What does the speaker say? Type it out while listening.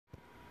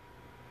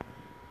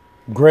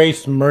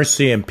Grace,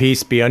 mercy, and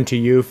peace be unto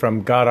you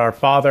from God our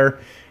Father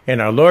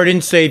and our Lord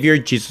and Savior,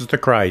 Jesus the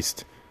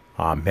Christ.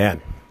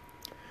 Amen.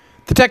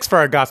 The text for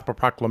our gospel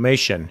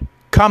proclamation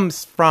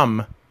comes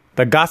from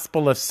the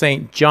Gospel of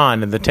St.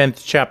 John in the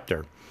 10th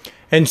chapter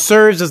and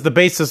serves as the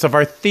basis of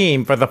our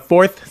theme for the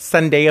fourth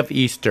Sunday of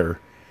Easter.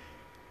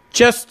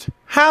 Just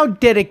how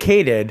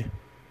dedicated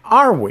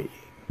are we?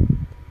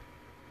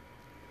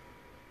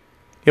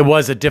 It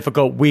was a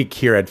difficult week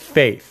here at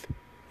Faith,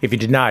 if you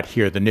did not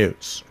hear the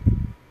news.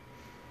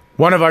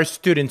 One of our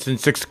students in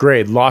 6th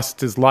grade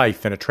lost his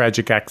life in a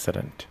tragic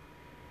accident,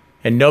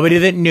 and nobody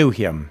that knew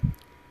him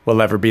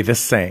will ever be the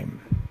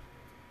same.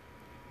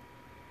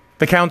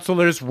 The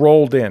counselors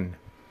rolled in.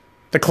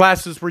 The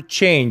classes were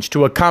changed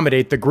to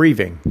accommodate the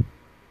grieving,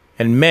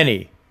 and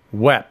many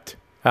wept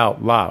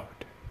out loud.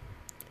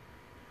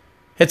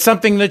 It's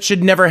something that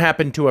should never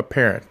happen to a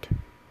parent,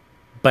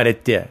 but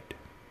it did.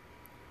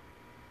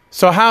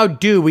 So how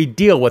do we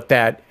deal with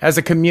that as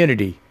a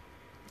community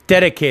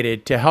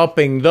dedicated to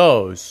helping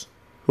those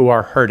who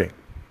are hurting?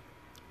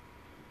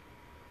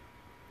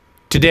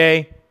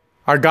 Today,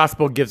 our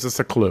gospel gives us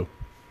a clue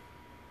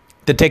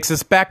that takes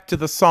us back to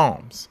the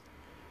Psalms,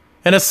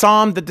 and a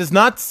psalm that does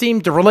not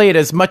seem to relate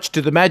as much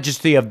to the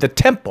majesty of the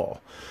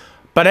temple,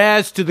 but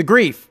as to the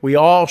grief we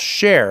all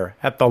share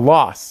at the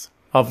loss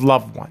of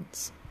loved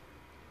ones.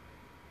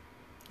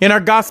 In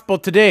our gospel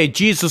today,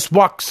 Jesus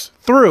walks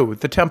through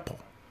the temple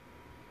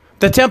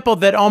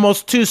that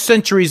almost 2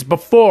 centuries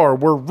before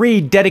were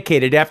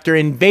rededicated after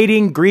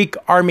invading Greek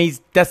armies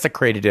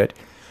desecrated it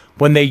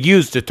when they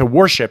used it to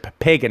worship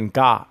pagan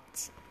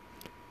gods.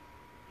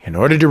 In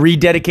order to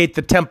rededicate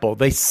the temple,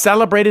 they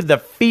celebrated the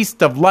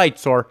Feast of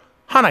Lights, or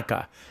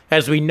Hanukkah,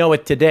 as we know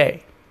it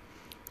today.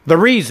 The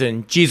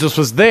reason Jesus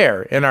was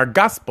there in our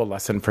gospel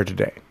lesson for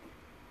today.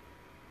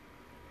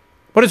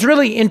 What is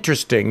really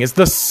interesting is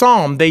the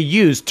psalm they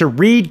used to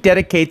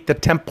rededicate the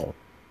temple.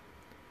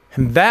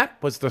 And that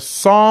was the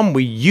psalm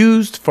we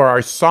used for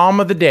our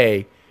psalm of the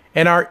day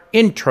and our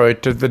intro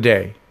to the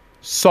day,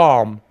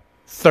 Psalm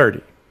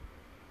 30.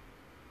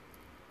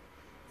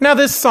 Now,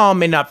 this psalm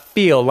may not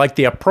feel like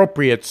the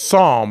appropriate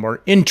psalm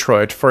or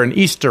introit for an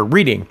Easter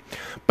reading,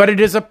 but it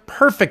is a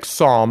perfect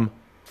psalm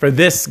for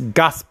this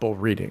gospel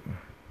reading.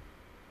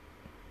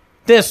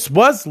 This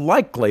was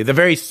likely the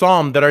very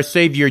psalm that our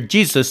Savior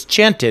Jesus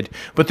chanted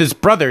with his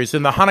brothers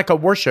in the Hanukkah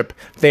worship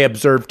they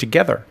observed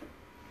together.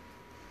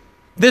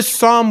 This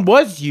psalm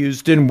was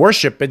used in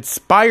worship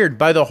inspired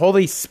by the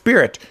Holy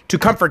Spirit to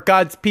comfort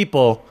God's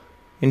people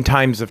in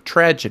times of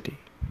tragedy.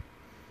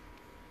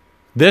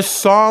 This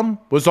psalm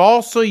was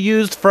also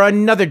used for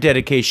another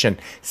dedication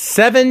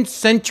 7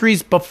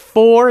 centuries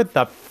before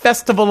the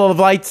Festival of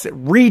Lights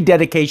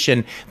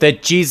rededication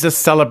that Jesus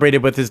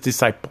celebrated with his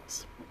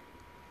disciples.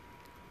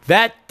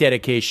 That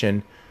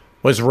dedication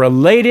was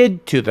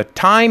related to the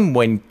time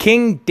when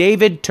King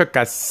David took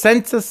a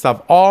census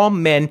of all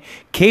men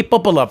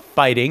capable of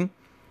fighting,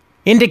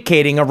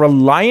 indicating a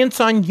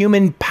reliance on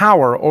human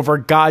power over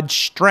God's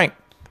strength.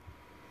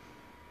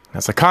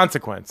 As a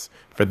consequence,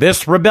 for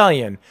this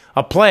rebellion,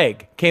 a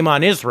plague came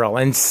on Israel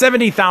and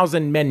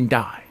 70,000 men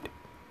died.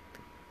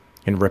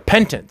 In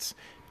repentance,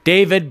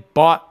 David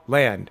bought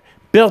land,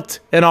 built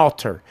an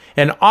altar,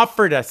 and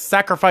offered a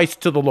sacrifice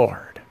to the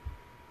Lord.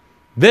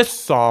 This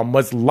psalm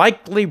was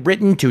likely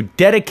written to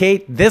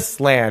dedicate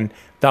this land,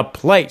 the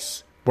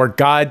place where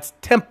God's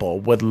temple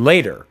would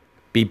later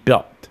be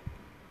built.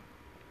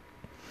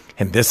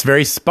 And this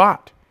very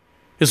spot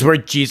is where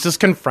Jesus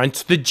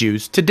confronts the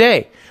Jews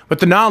today with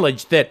the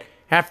knowledge that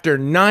after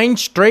 9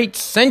 straight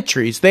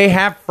centuries, they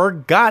have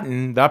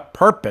forgotten the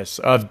purpose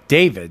of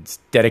David's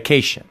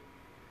dedication.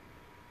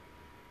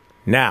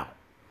 Now,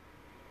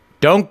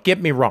 don't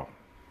get me wrong.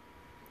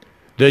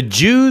 The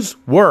Jews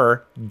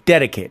were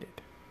dedicated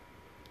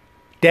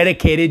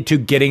to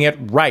getting it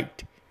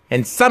right,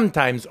 and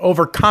sometimes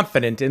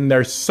overconfident in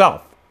their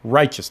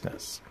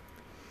self-righteousness.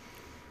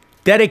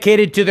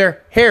 Dedicated to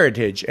their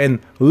heritage and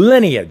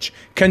lineage,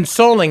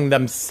 consoling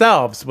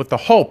themselves with the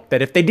hope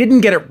that if they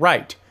didn't get it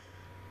right,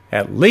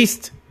 at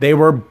least they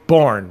were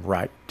born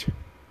right.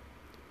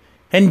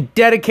 And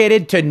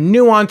dedicated to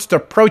nuanced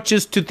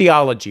approaches to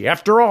theology.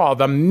 After all,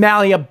 the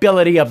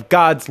malleability of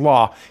God's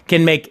law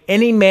can make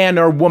any man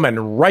or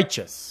woman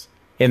righteous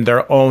in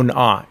their own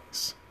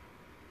eyes.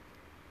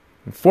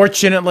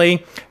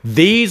 Unfortunately,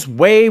 these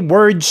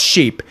wayward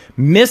sheep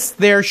missed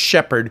their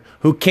shepherd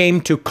who came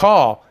to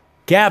call,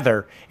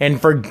 gather,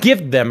 and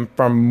forgive them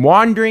from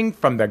wandering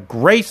from the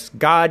grace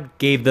God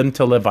gave them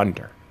to live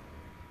under.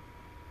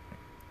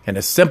 And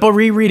a simple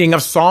rereading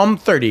of Psalm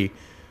 30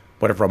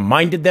 would have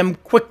reminded them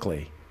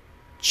quickly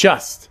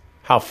just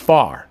how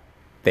far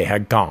they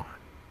had gone.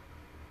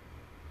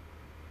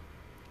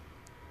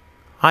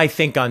 I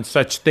think on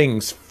such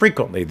things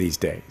frequently these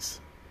days.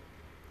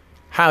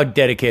 How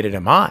dedicated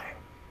am I?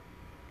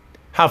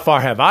 How far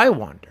have I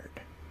wandered?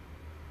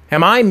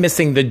 Am I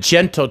missing the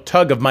gentle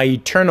tug of my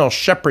eternal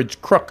shepherd's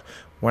crook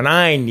when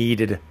I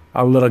needed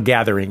a little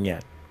gathering in?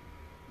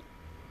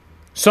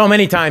 So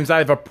many times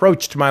I've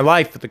approached my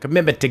life with a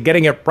commitment to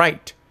getting it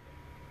right,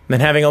 than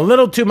having a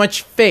little too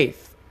much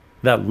faith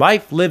that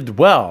life lived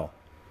well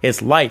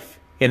is life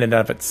in and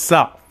of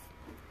itself.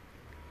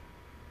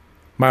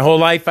 My whole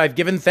life I've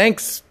given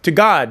thanks to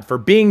God for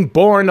being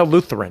born a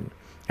Lutheran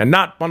and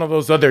not one of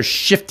those other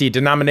shifty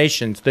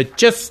denominations that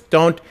just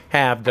don't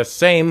have the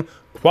same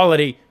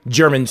quality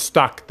German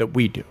stock that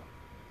we do.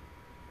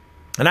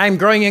 And I'm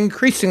growing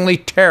increasingly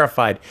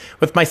terrified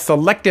with my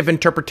selective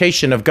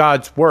interpretation of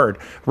God's word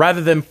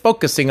rather than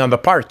focusing on the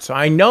parts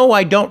I know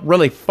I don't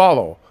really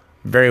follow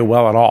very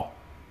well at all.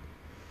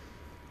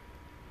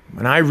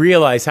 When I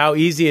realize how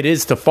easy it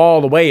is to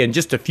fall away in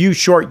just a few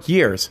short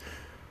years,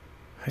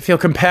 I feel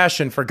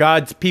compassion for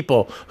God's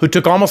people who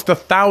took almost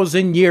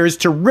 1,000 years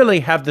to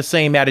really have the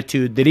same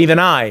attitude that even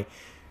I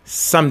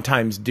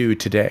sometimes do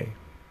today.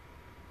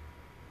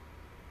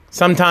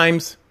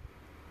 Sometimes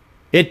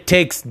it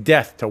takes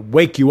death to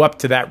wake you up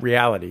to that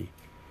reality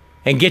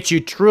and get you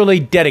truly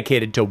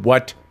dedicated to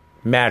what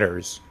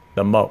matters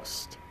the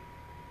most.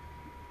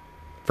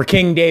 For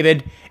King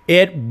David,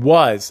 it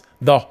was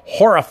the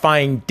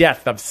horrifying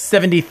death of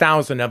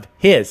 70,000 of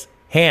his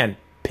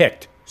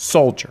hand-picked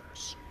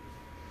soldiers.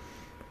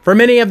 For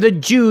many of the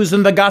Jews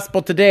in the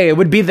gospel today, it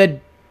would be the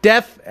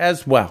death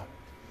as well.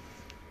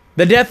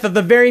 The death of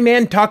the very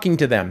man talking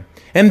to them,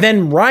 and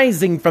then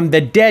rising from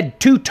the dead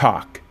to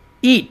talk,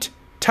 eat,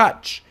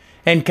 touch,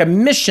 and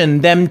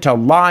commission them to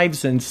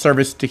lives in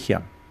service to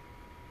him.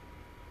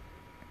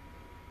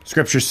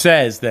 Scripture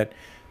says that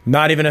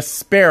not even a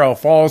sparrow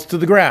falls to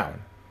the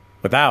ground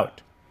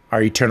without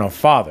our eternal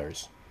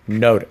Father's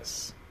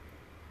notice.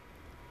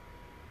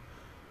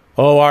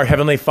 Oh, our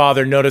Heavenly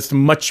Father noticed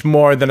much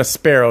more than a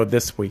sparrow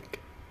this week.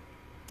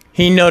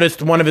 He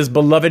noticed one of his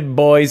beloved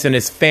boys and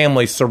his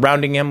family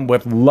surrounding him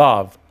with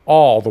love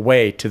all the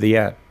way to the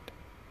end.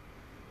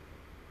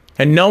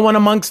 And no one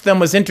amongst them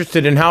was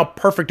interested in how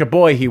perfect a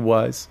boy he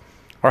was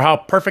or how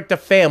perfect a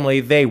family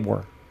they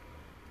were.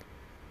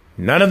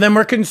 None of them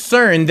were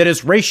concerned that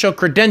his racial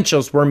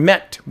credentials were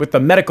met with the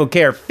medical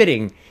care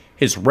fitting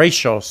his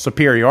racial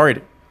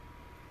superiority.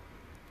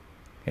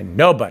 And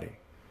nobody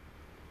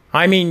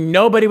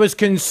was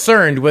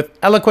concerned with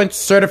eloquent,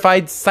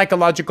 certified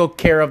psychological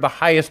care of the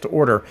highest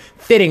order,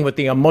 fitting with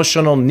the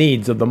emotional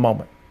needs of the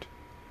moment.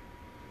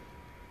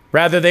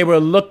 Rather, they were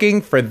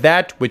looking for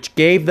that which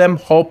gave them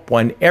hope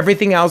when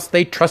everything else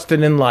they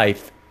trusted in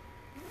life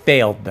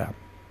failed them.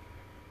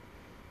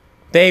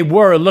 They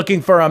were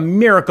looking for a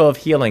miracle of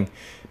healing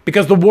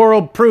because the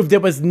world proved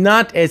it was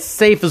not as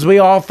safe as we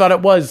all thought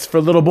it was for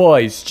little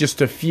boys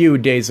just a few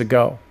days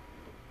ago.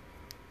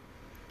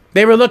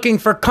 They were looking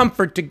for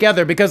comfort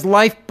together because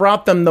life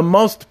brought them the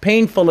most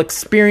painful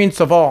experience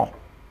of all.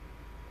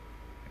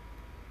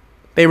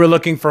 They were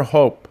looking for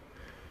hope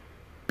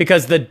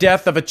because the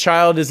death of a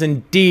child is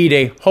indeed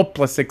a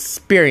hopeless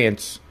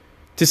experience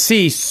to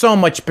see so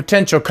much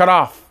potential cut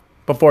off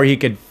before he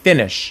could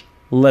finish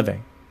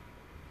living.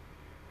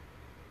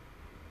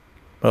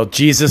 Well,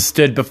 Jesus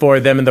stood before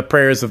them in the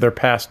prayers of their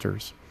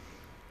pastors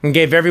and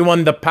gave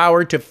everyone the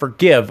power to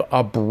forgive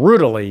a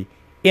brutally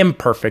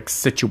imperfect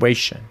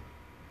situation.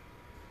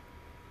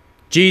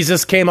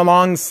 Jesus came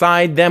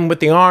alongside them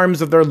with the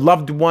arms of their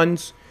loved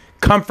ones,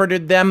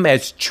 comforted them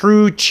as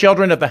true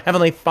children of the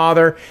Heavenly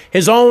Father,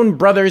 his own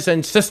brothers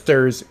and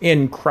sisters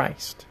in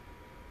Christ.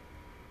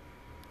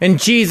 And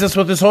Jesus,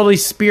 with his Holy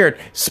Spirit,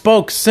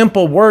 spoke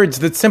simple words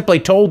that simply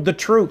told the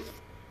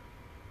truth.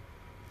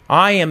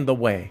 I am the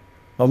way,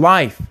 the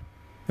life,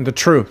 and the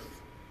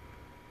truth.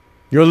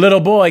 Your little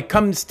boy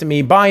comes to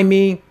me, by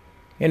me,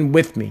 and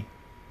with me.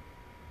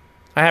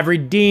 I have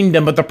redeemed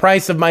him with the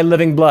price of my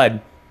living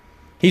blood.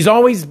 He's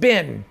always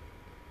been,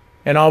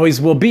 and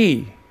always will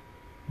be,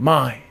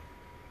 mine.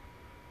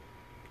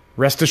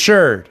 Rest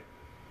assured,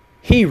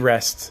 he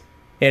rests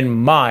in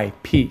my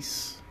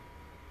peace.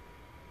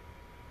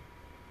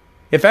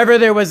 If ever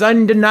there was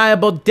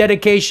undeniable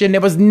dedication,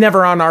 it was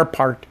never on our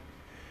part.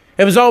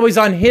 It was always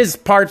on his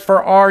part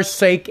for our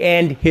sake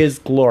and his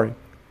glory.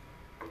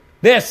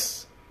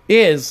 This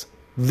is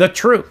the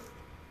truth.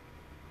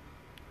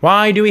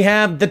 Why do we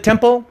have the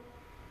temple?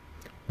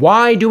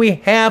 Why do we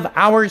have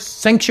our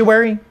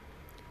sanctuary?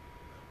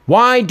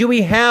 Why do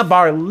we have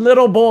our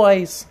little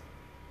boys?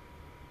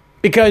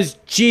 Because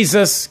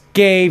Jesus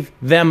gave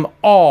them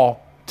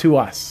all to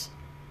us.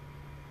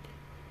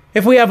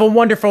 If we have a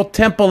wonderful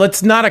temple,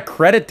 it's not a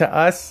credit to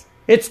us.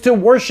 It's to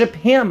worship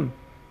him.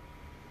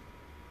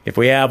 If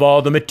we have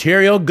all the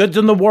material goods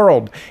in the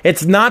world,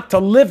 it's not to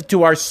live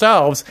to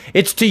ourselves.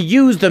 It's to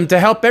use them to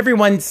help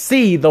everyone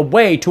see the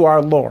way to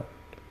our Lord.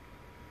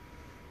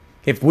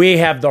 If we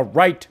have the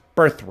right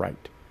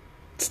birthright,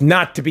 it's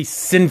not to be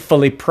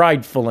sinfully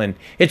prideful in.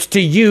 It's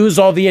to use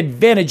all the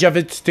advantage of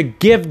it to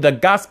give the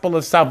gospel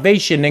of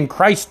salvation in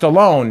Christ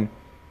alone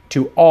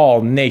to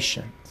all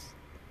nations.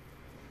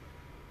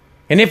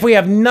 And if we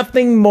have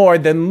nothing more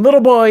than little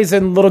boys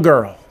and little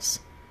girls,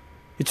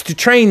 it's to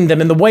train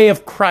them in the way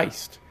of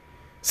Christ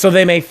so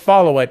they may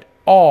follow it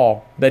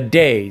all the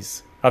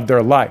days of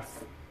their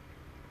life.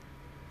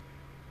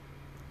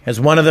 As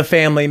one of the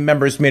family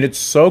members made it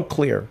so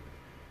clear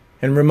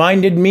and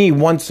reminded me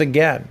once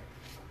again,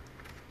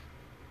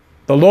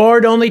 The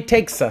Lord only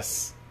takes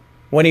us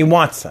when he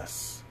wants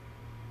us.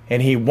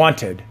 And he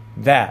wanted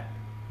that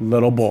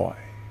little boy.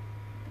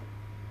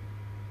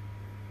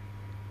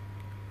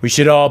 We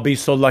should all be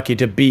so lucky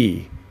to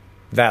be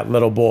that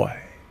little boy.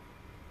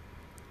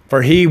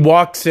 For he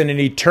walks in an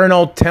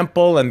eternal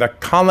temple in the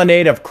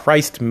colonnade of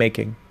Christ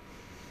making.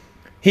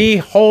 He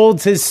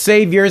holds his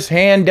Savior's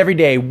hand every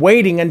day,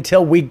 waiting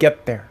until we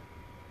get there.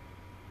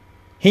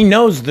 He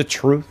knows the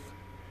truth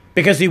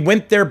because he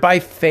went there by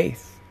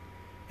faith.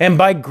 And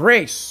by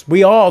grace,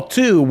 we all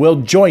too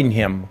will join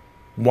him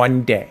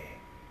one day.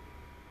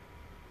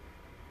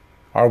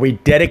 Are we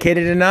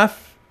dedicated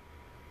enough?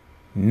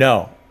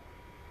 No.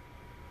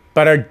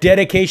 But our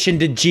dedication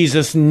to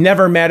Jesus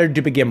never mattered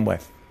to begin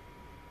with.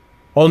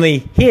 Only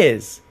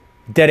his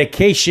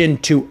dedication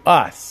to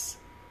us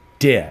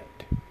did.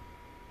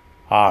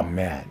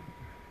 Amen.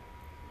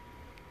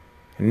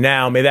 And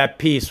now may that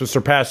peace which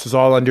surpasses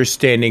all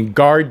understanding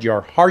guard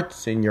your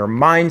hearts and your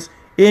minds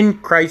in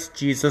Christ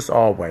Jesus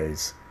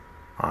always.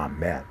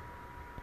 Amen.